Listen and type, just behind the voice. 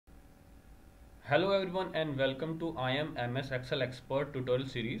Hello everyone and welcome to I am MS Excel Expert tutorial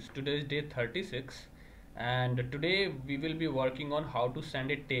series. Today is day 36 and today we will be working on how to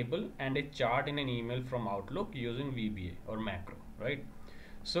send a table and a chart in an email from Outlook using VBA or macro, right?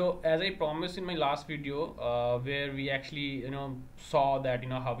 So as I promised in my last video where we actually saw that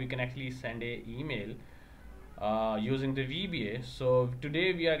how we can actually send a email using the VBA. So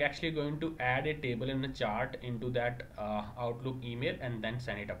today we are actually going to add a table and a chart into that Outlook email and then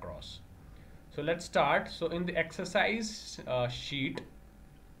send it across. So let's start. So in the exercise sheet,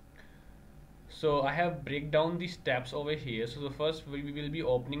 so I have break down the steps over here. So the first we will be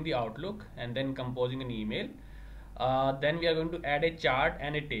opening the Outlook and then composing an email. Then we are going to add a chart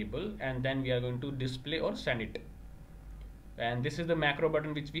and a table, and then we are going to display or send it. And this is the macro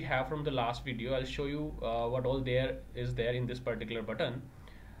button which we have from the last video. I'll show you what all there is there in this particular button.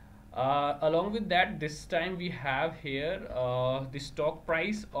 Along with that, this time we have here the stock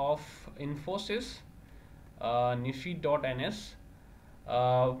price of Infosys Nishi.ns.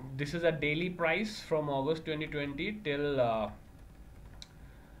 This is a daily price from August 2020 till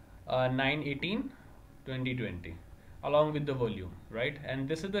 9/18/2020, along with the volume, right? And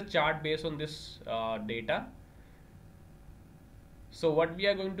this is the chart based on this data. So what we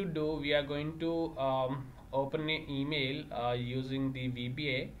are going to do, we are going to open an email using the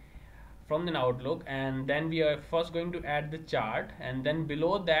VBA from the Outlook, and then we are first going to add the chart, and then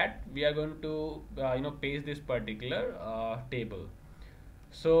below that we are going to paste this particular table.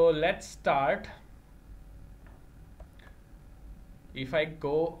 So let's start. If I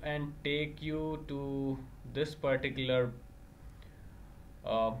go and take you to this particular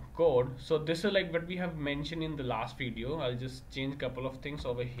code, so this is like what we have mentioned in the last video. I'll just change a couple of things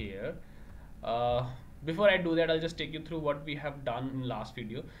over here. Before I do that, I'll just take you through what we have done in last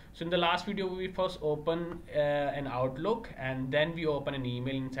video. So in the last video, we first open an Outlook, and then we open an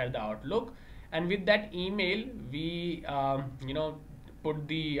email inside the Outlook, and with that email we put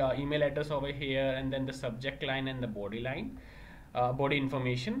the email address over here, and then the subject line and the body line, body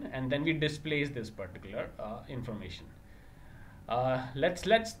information, and then we displays this particular information.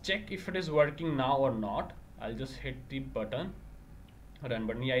 Let's check if it is working now or not. I'll just hit the button, run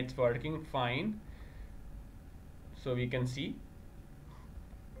button. Yeah, it's working fine. So we can see,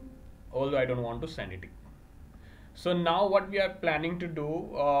 although I don't want to send it. So now what we are planning to do,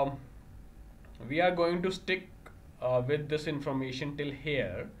 we are going to stick with this information till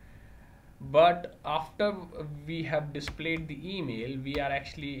here, but after we have displayed the email, we are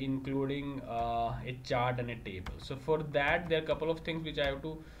actually including a chart and a table. So for that, there are a couple of things which I have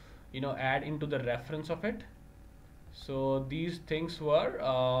to add into the reference of it. So these things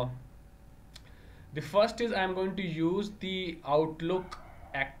were the first is I'm going to use the Outlook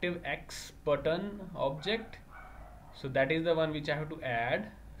ActiveX button object. So that is the one which I have to add.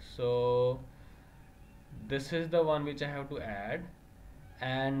 So this is the one which I have to add,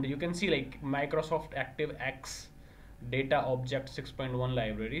 and you can see like Microsoft ActiveX data object 6.1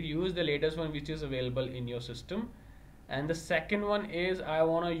 library. Use the latest one which is available in your system. And the second one is I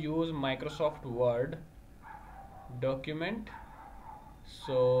want to use Microsoft Word document.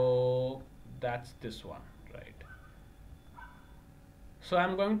 So that's this one, right? So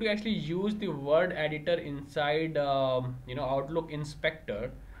I'm going to actually use the word editor inside Outlook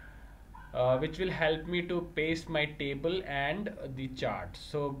inspector, which will help me to paste my table and the chart.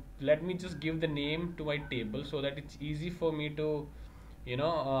 So let me just give the name to my table so that it's easy for me to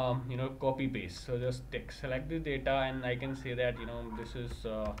copy paste. So just select the data, and I can say that this is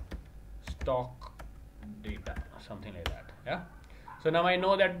stock data, something like that. Yeah. So now I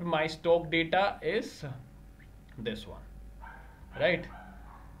know that my stock data is this one, right?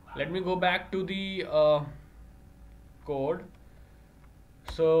 Let me go back to the code.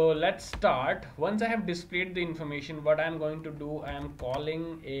 So let's start. Once I have displayed the information, what I'm going to do, I am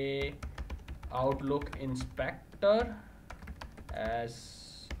calling a Outlook inspector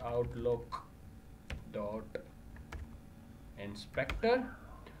as outlook.inspector.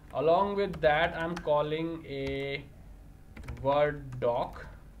 Along with that, I'm calling a Word doc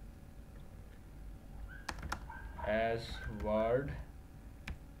as Word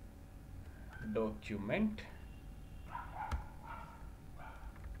document,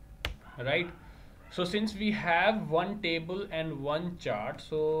 right? So since we have one table and one chart,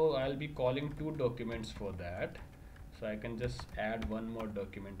 so I'll be calling two documents for that. So I can just add one more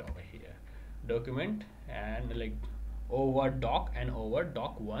document over here, document, and like Word doc and Word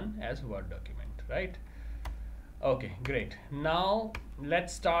doc 1 as Word document, right? Okay, great. Now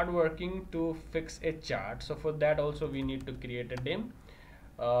let's start working to fix a chart. So for that also we need to create a dim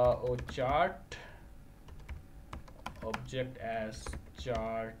chart object as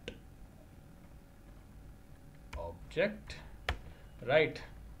chart object, right?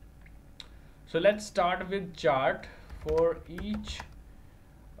 So let's start with chart. For each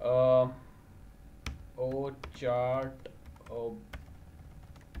O chart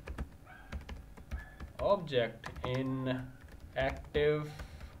object in active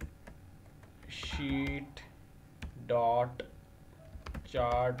sheet dot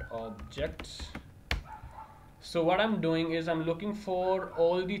chart objects. So what I'm doing is I'm looking for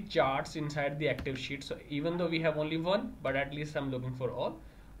all the charts inside the active sheet. So even though we have only one, but at least I'm looking for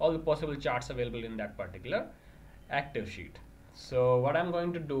all the possible charts available in that particular active sheet. So what I'm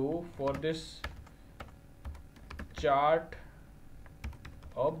going to do for this chart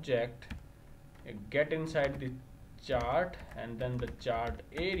object, get inside the chart and then the chart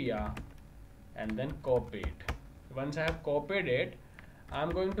area and then copy it. Once I have copied it,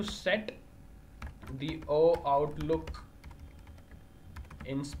 I'm going to set the O Outlook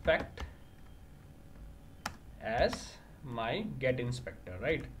inspect as my get inspector,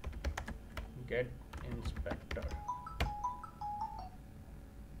 right? Get inspector.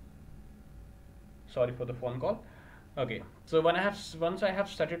 Sorry for the phone call. Okay, so once I have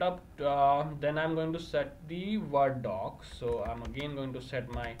set it up, then I'm going to set the Word doc. So I'm again going to set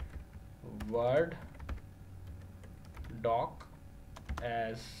my Word doc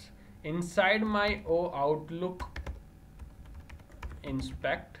as inside my O Outlook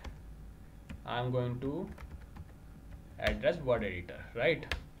inspect. I'm going to address Word editor,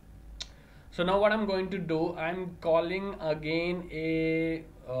 right? So now what I'm going to do, I'm calling again a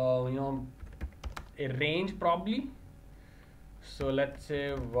a range probably. So let's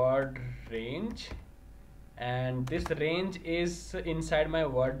say word range, and this range is inside my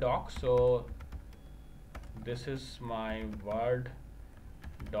Word doc. So this is my Word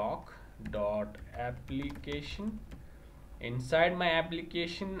doc dot application. Inside my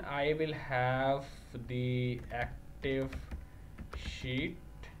application I will have the active sheet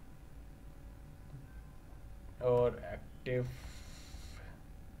or active,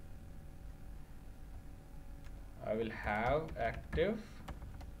 I will have active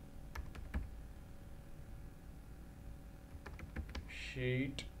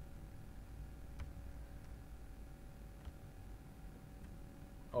sheet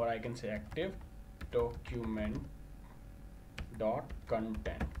or I can say active document dot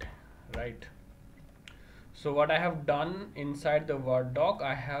content, right? So what I have done inside the Word doc,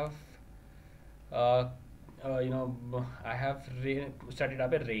 I have I have set it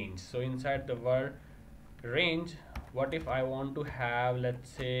up a range. So inside the word range, what if I want to have, let's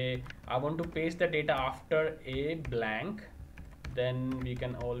say I want to paste the data after a blank, then we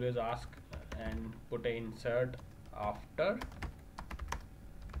can always ask and put a insert after.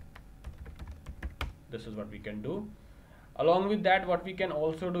 This is what we can do. Along with that, what we can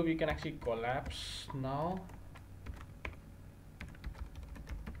also do, we can actually collapse now,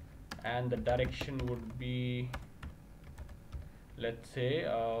 and the direction would be, let's say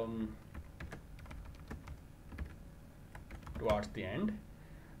towards the end.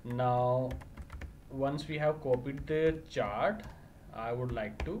 Now once we have copied the chart, I would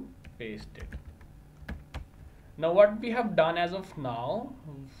like to paste it. Now what we have done as of now,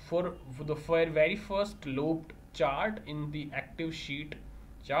 for the very first looped chart in the active sheet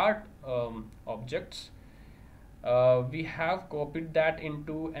chart objects, we have copied that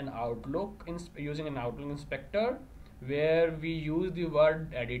into an Outlook using an Outlook inspector, where we use the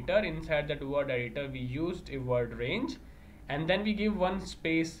word editor. Inside that word editor we used a word range, and then we give one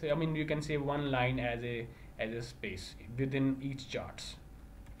space, I mean you can say one line as a space within each charts,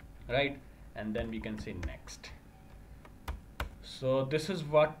 right? And then we can say next. So this is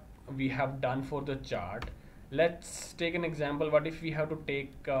what we have done for the chart. Let's take an example. What if we have to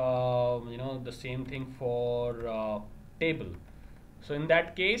take the same thing for table? So in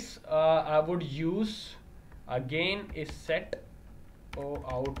that case, I would use again a set O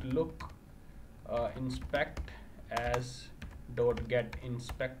Outlook inspect as dot get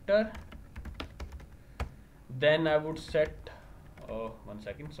inspector. Then I would set one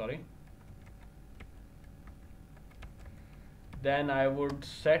second, sorry. Then I would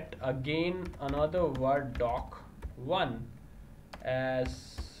set again another Word doc 1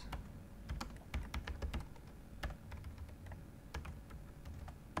 as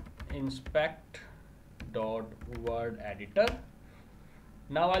inspect dot word editor.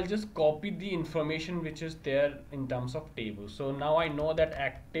 Now I'll just copy the information which is there in terms of table. So now I know that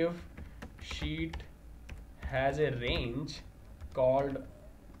active sheet has a range called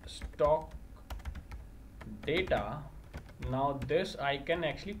stock data. Now this I can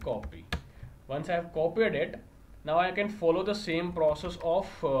actually copy. Once I have copied it, now I can follow the same process of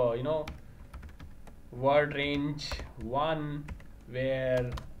word range 1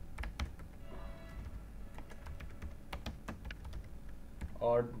 where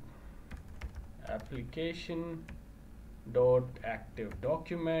or application dot active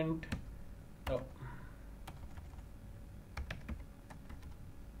document, oh,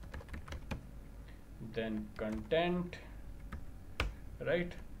 then content,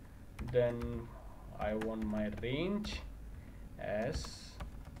 right? Then I want my range as,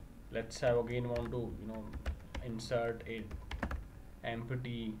 let's have again want to insert a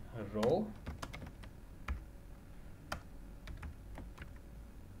empty row.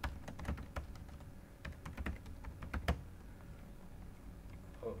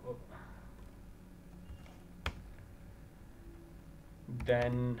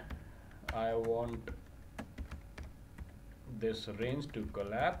 Then I want this range to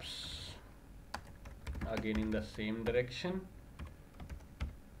collapse again in the same direction,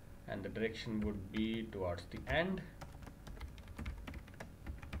 and the direction would be towards the end.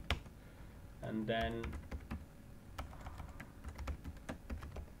 And then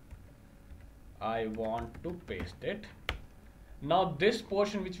I want to paste it. Now this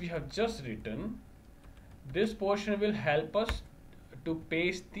portion which we have just written, this portion will help us to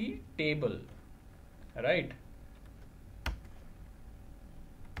paste the table, right?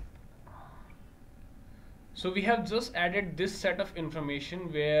 So we have just added this set of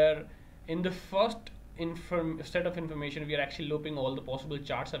information where in the first set of information we are actually looping all the possible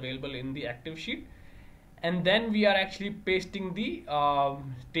charts available in the active sheet, and then we are actually pasting the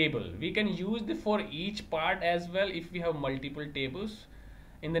table. We can use the for each part as well if we have multiple tables.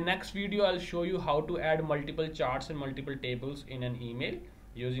 In the next video I'll show you how to add multiple charts and multiple tables in an email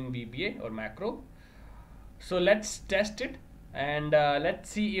using VBA or macro. So let's test it and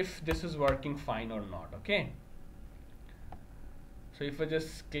let's see if this is working fine or not. Okay, so if I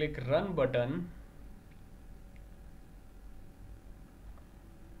just click run button,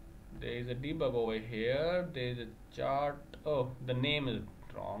 there is a debug over here, there is a chart. Oh, the name is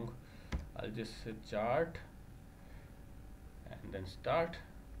wrong. I'll just say chart and then start.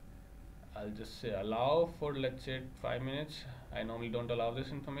 I'll just say allow for, let's say, 5 minutes. I normally don't allow this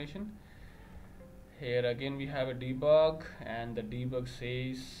information. Here again we have a debug, and the debug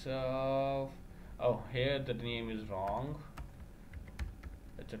says oh, here the name is wrong.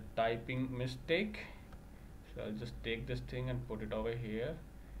 It's a typing mistake. So I'll just take this thing and put it over here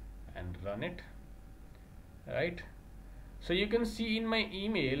and run it, right? So you can see in my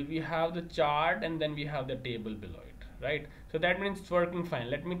email we have the chart and then we have the table below it, right? So that means it's working fine.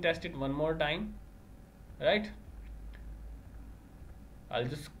 Let me test it one more time, right? I'll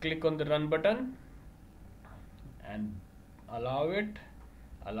just click on the run button and allow it,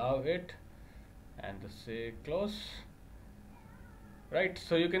 and just say close, right?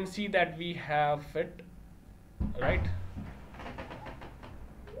 So you can see that we have it, right?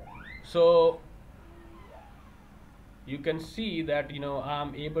 So you can see that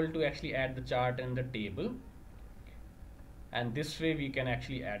I'm able to actually add the chart and the table, and this way we can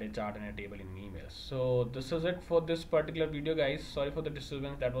actually add a chart and a table in emails. So this is it for this particular video, guys. Sorry for the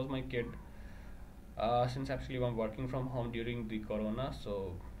disturbance, that was my kid. Since actually I'm working from home during the corona,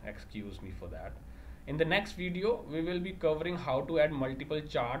 so excuse me for that. In the next video we will be covering how to add multiple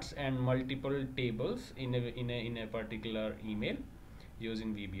charts and multiple tables in a particular email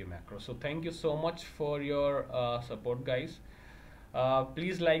using VBA macro. So thank you so much for your support, guys.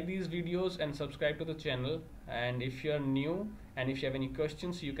 Please like these videos and subscribe to the channel, and if you are new and if you have any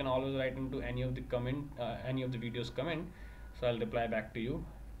questions, you can always write into any of the videos comment, so I'll reply back to you.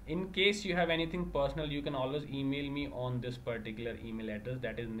 In case you have anything personal, you can always email me on this particular email address,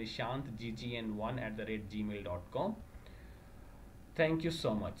 that is nishantggn1@gmail.com. Thank you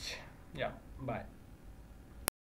so much. Yeah, bye.